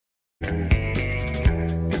Hi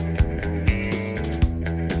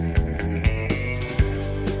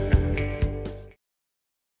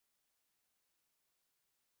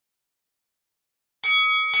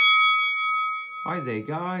there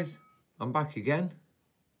guys, I'm back again.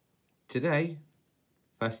 Today,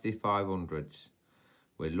 Festive 500s.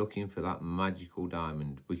 We're looking for that magical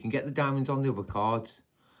diamond. We can get the diamonds on the other cards,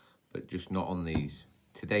 but just not on these.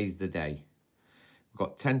 Today's the day. We've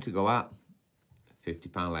got 10 to go at,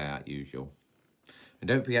 £50 layout usual. And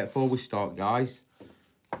don't forget, before we start guys,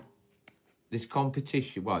 this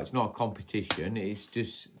competition, well it's not a competition, it's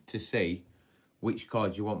just to see which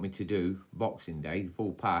cards you want me to do Boxing Day,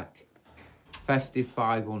 full pack. Festive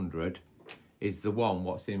 500 is the one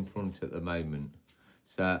what's in front at the moment.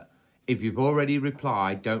 So if you've already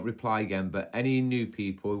replied, don't reply again. But any new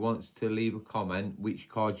people who wants to leave a comment, which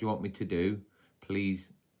cards you want me to do,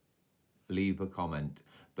 please leave a comment.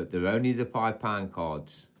 But they're only the £5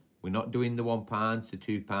 cards. We're not doing the £1, the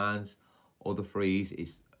 £2 or the threes.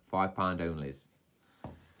 It's £5 only.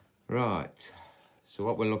 Right. So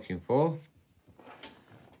what we're looking for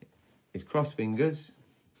is cross fingers.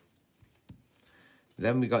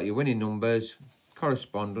 Then we got your winning numbers,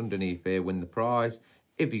 correspond underneath here, win the prize.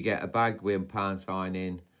 If you get a bag with a pound sign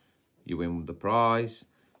in, you win the prize.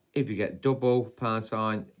 If you get double pound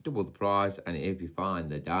sign, double the prize. And if you find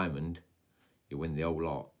the diamond, you win the whole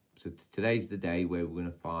lot. So today's the day where we're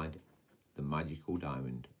going to find the magical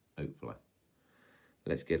diamond, hopefully.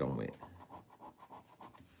 Let's get on with it.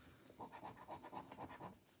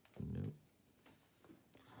 Nope.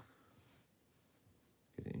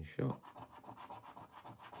 Get it in shot.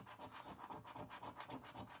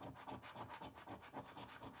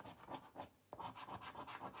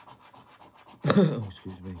 Oh,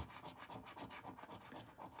 excuse me.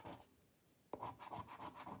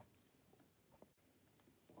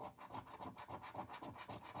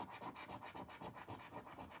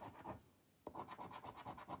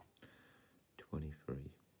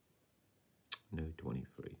 No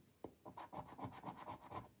 23.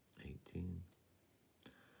 18.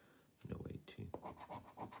 No 18.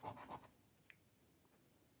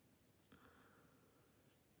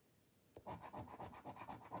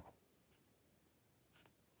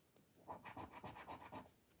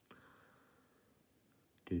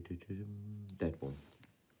 Dead one.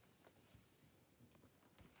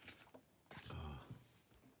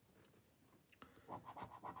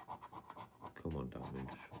 Come on,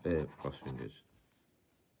 diamonds. Cross fingers.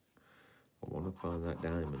 I want to find that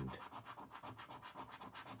diamond.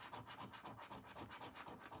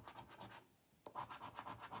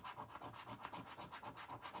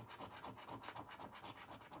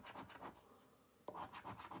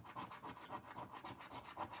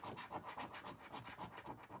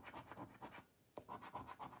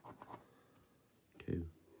 Two.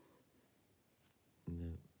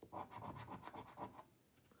 No.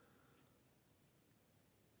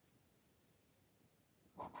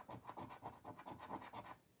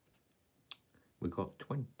 We got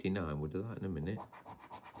 29. We'll do that in a minute.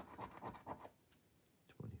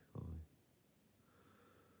 25.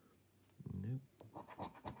 Nope.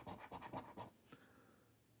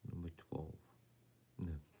 Number 12. No.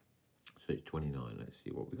 So it's 29. Let's see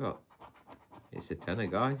what we got. It's a tenner,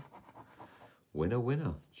 guys. Winner,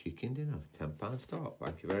 winner. Chicken dinner. £10 start.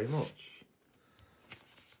 Thank you very much.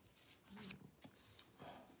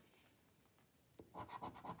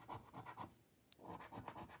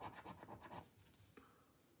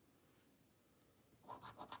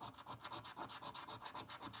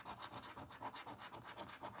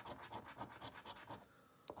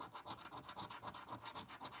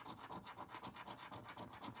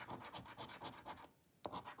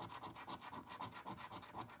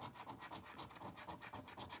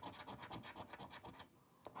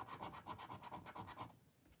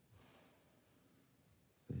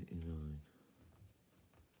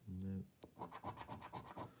 No.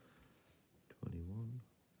 21.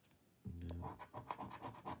 No.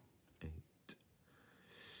 8.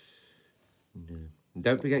 No.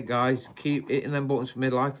 Don't forget, guys, keep hitting them buttons for me,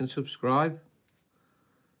 like and subscribe.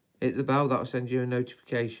 Hit the bell, that'll send you a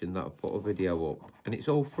notification that I'll put a video up. And it's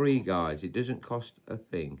all free, guys. It doesn't cost a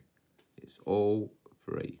thing. It's all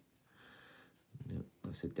free. No,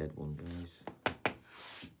 that's a dead one, guys.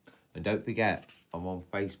 And don't forget, I'm on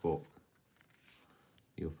Facebook.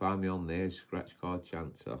 You'll find me on there, Scratchcard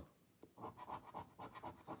Chancer.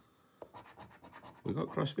 We've got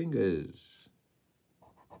cross fingers.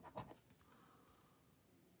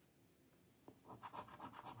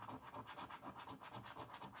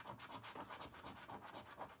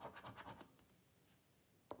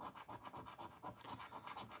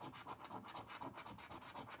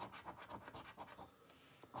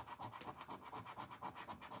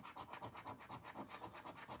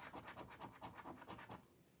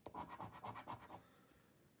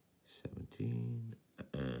 17.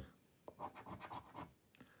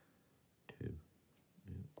 2.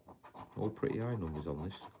 No. All pretty high numbers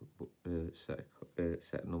on this set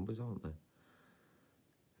of numbers, aren't they?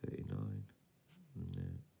 39. No.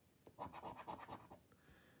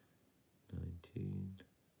 19.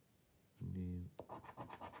 No.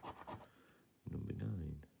 Number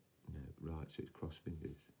 9. No. Right, so it's cross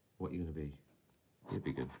fingers. What are you going to be? Be a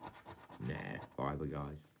big one. Nah, fiver,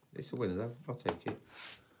 guys. It's a winner, though. I'll take it.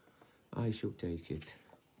 I shall take it.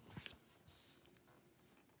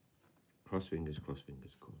 Cross fingers, come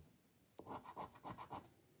on.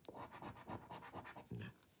 No.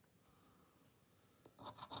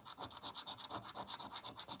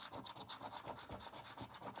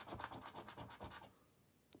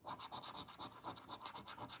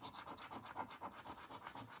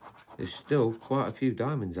 There's still quite a few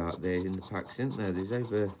diamonds out there in the packs, isn't there? There's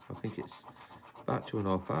over, I think it's about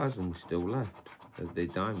 2,500 still left of the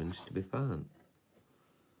diamonds to be found.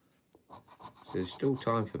 So there's still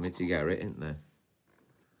time for me to get it, isn't there?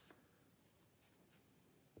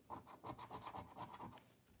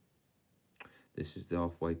 This is the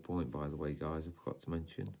halfway point, by the way, guys. I forgot to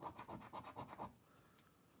mention.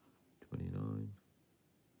 29.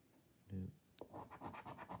 No.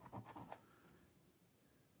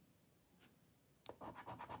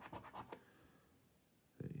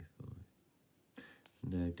 35.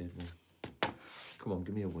 No, dead one. Come on,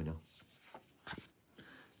 give me a winner. The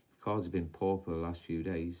cards have been poor for the last few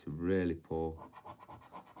days. Really poor.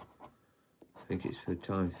 I think it's for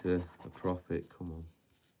time for a profit. Come on.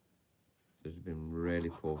 It's been really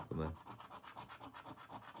poor for me.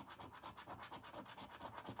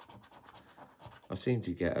 I seem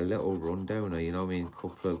to get a little run, don't I? You know what I mean? A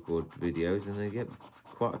couple of good videos and then get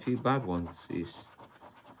quite a few bad ones. You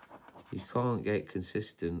can't get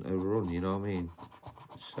consistent a run, you know what I mean?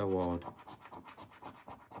 It's so hard.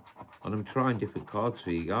 And I'm trying different cards for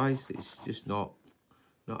you guys. It's just not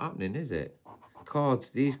happening, is it?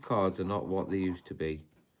 These cards are not what they used to be.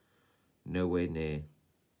 Nowhere near.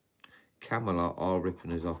 Camelot are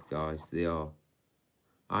ripping us off, guys. They are.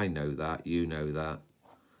 I know that. You know that.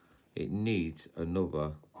 It needs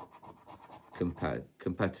another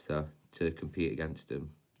competitor to compete against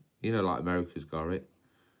them. You know, like America's got it.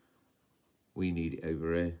 We need it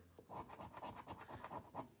over here.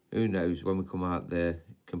 Who knows, when we come out there,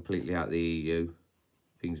 completely out the EU,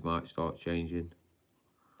 things might start changing.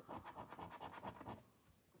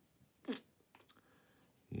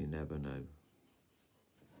 You never know.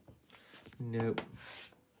 Nope.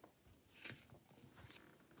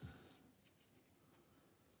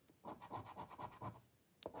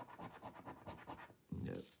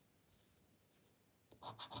 No.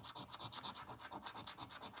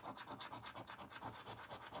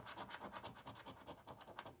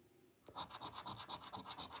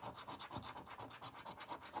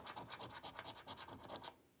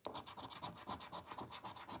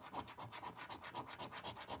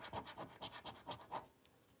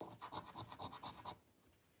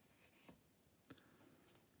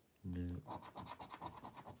 No.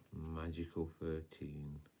 Magical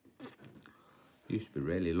 13. Used to be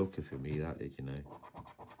really lucky for me, that, did you know?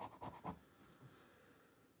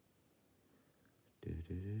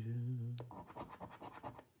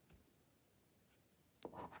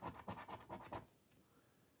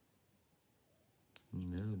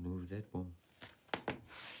 No dead one.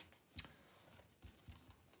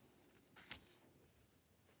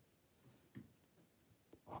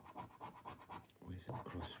 Where's that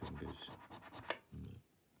cross fingers? No.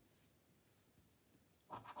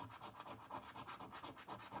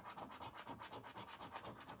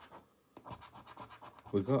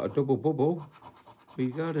 We got a double bubble. We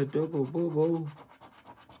got a double bubble.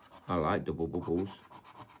 I like double bubbles.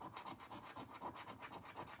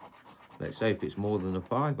 Let's say if it's more than a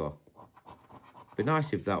fiver. Be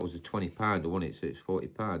nice if that was a £20, wouldn't it? So it's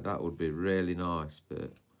 £40. That would be really nice.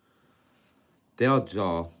 But the odds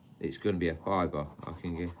are it's going to be a fiver. I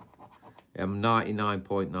can get. I'm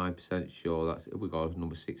 99.9% sure that's. We got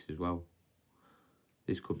number 6 as well.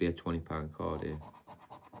 This could be a £20 card here.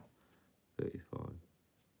 35.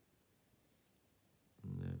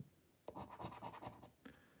 No.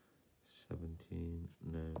 17.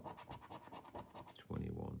 No.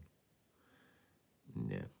 21.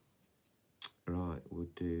 No. Right, we'll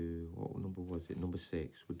do, what number was it? Number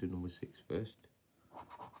 6. We'll do number 6 first.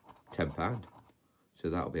 £10. So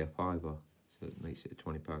that'll be a fiver. So it makes it a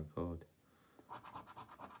 £20 card.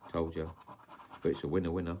 Told you. But it's a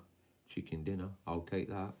winner. Chicken dinner. I'll take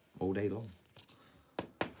that all day long.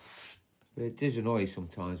 But it does annoy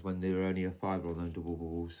sometimes when there are only a fiver on them double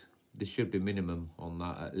bubbles. There should be minimum on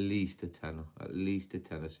that, at least a tenner. At least a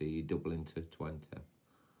tenner, so you double into 20.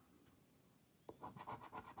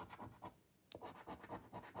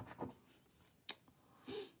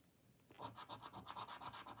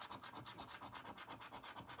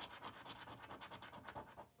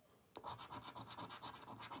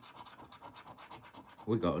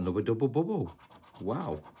 We got another double bubble.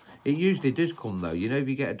 Wow. It usually does come though. You know, if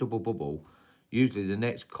you get a double bubble, usually the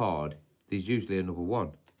next card, there's usually another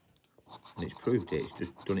one. And it's proved it. It's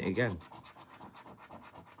just done it again.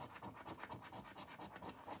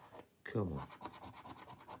 Come on.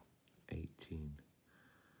 18.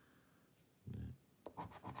 No.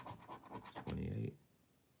 28.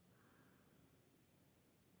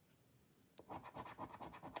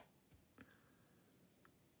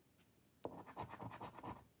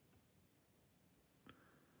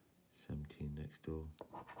 17 next door.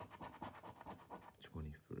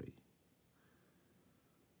 23.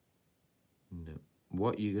 No.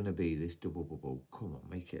 What are you going to be, this double bubble? Come on,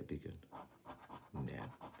 make it a big one. Yeah.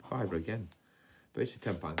 Fiver again. But it's a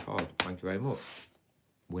 £10 card. Thank you very much.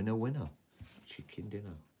 Winner, winner. Chicken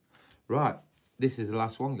dinner. Right. This is the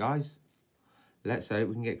last one, guys. Let's say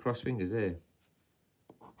we can get cross fingers here.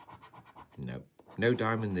 No. No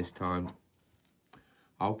diamond this time.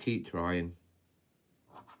 I'll keep trying.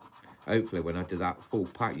 Hopefully when I do that full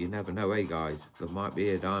pack, you never know, eh, guys? There might be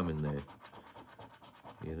a diamond there.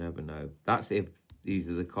 You never know. That's if these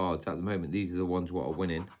are the cards. At the moment, these are the ones what are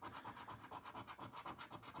winning.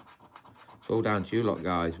 It's all down to you lot,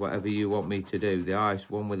 guys. Whatever you want me to do. The highest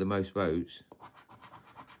one with the most votes,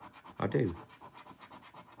 I do.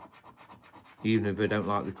 Even if I don't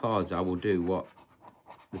like the cards, I will do what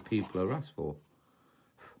the people are asked for.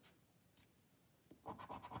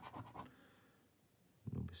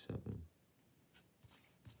 Number 7.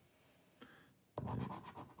 No.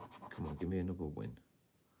 Come on, give me another win.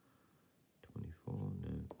 24, no.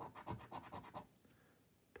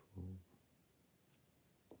 12.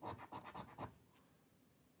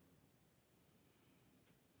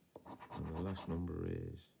 And the last number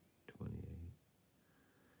is 28.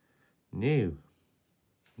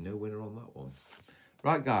 No winner on that one.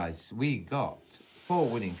 Right, guys, we got 4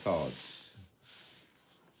 winning cards.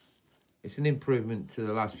 It's an improvement to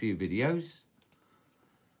the last few videos.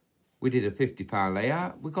 We did a £50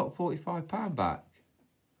 layout. We got £45 back.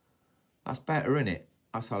 That's better, isn't it?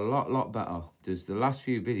 That's a lot better. Because the last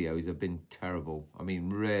few videos have been terrible. I mean,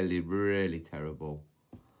 really terrible.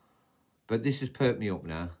 But this has perked me up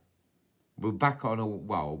now. We're back on a,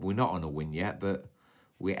 well, we're not on a win yet, but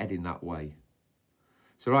we're heading that way.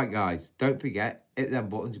 So, right, guys, don't forget, hit them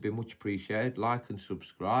buttons. It'd be much appreciated. Like and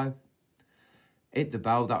subscribe. Hit the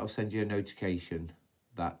bell. That'll send you a notification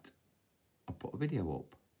that I put a video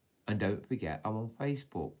up. And don't forget, I'm on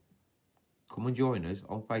Facebook. Come and join us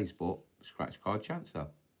on Facebook, Scratchcard Chancer.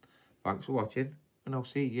 Thanks for watching, and I'll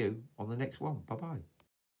see you on the next one. Bye-bye.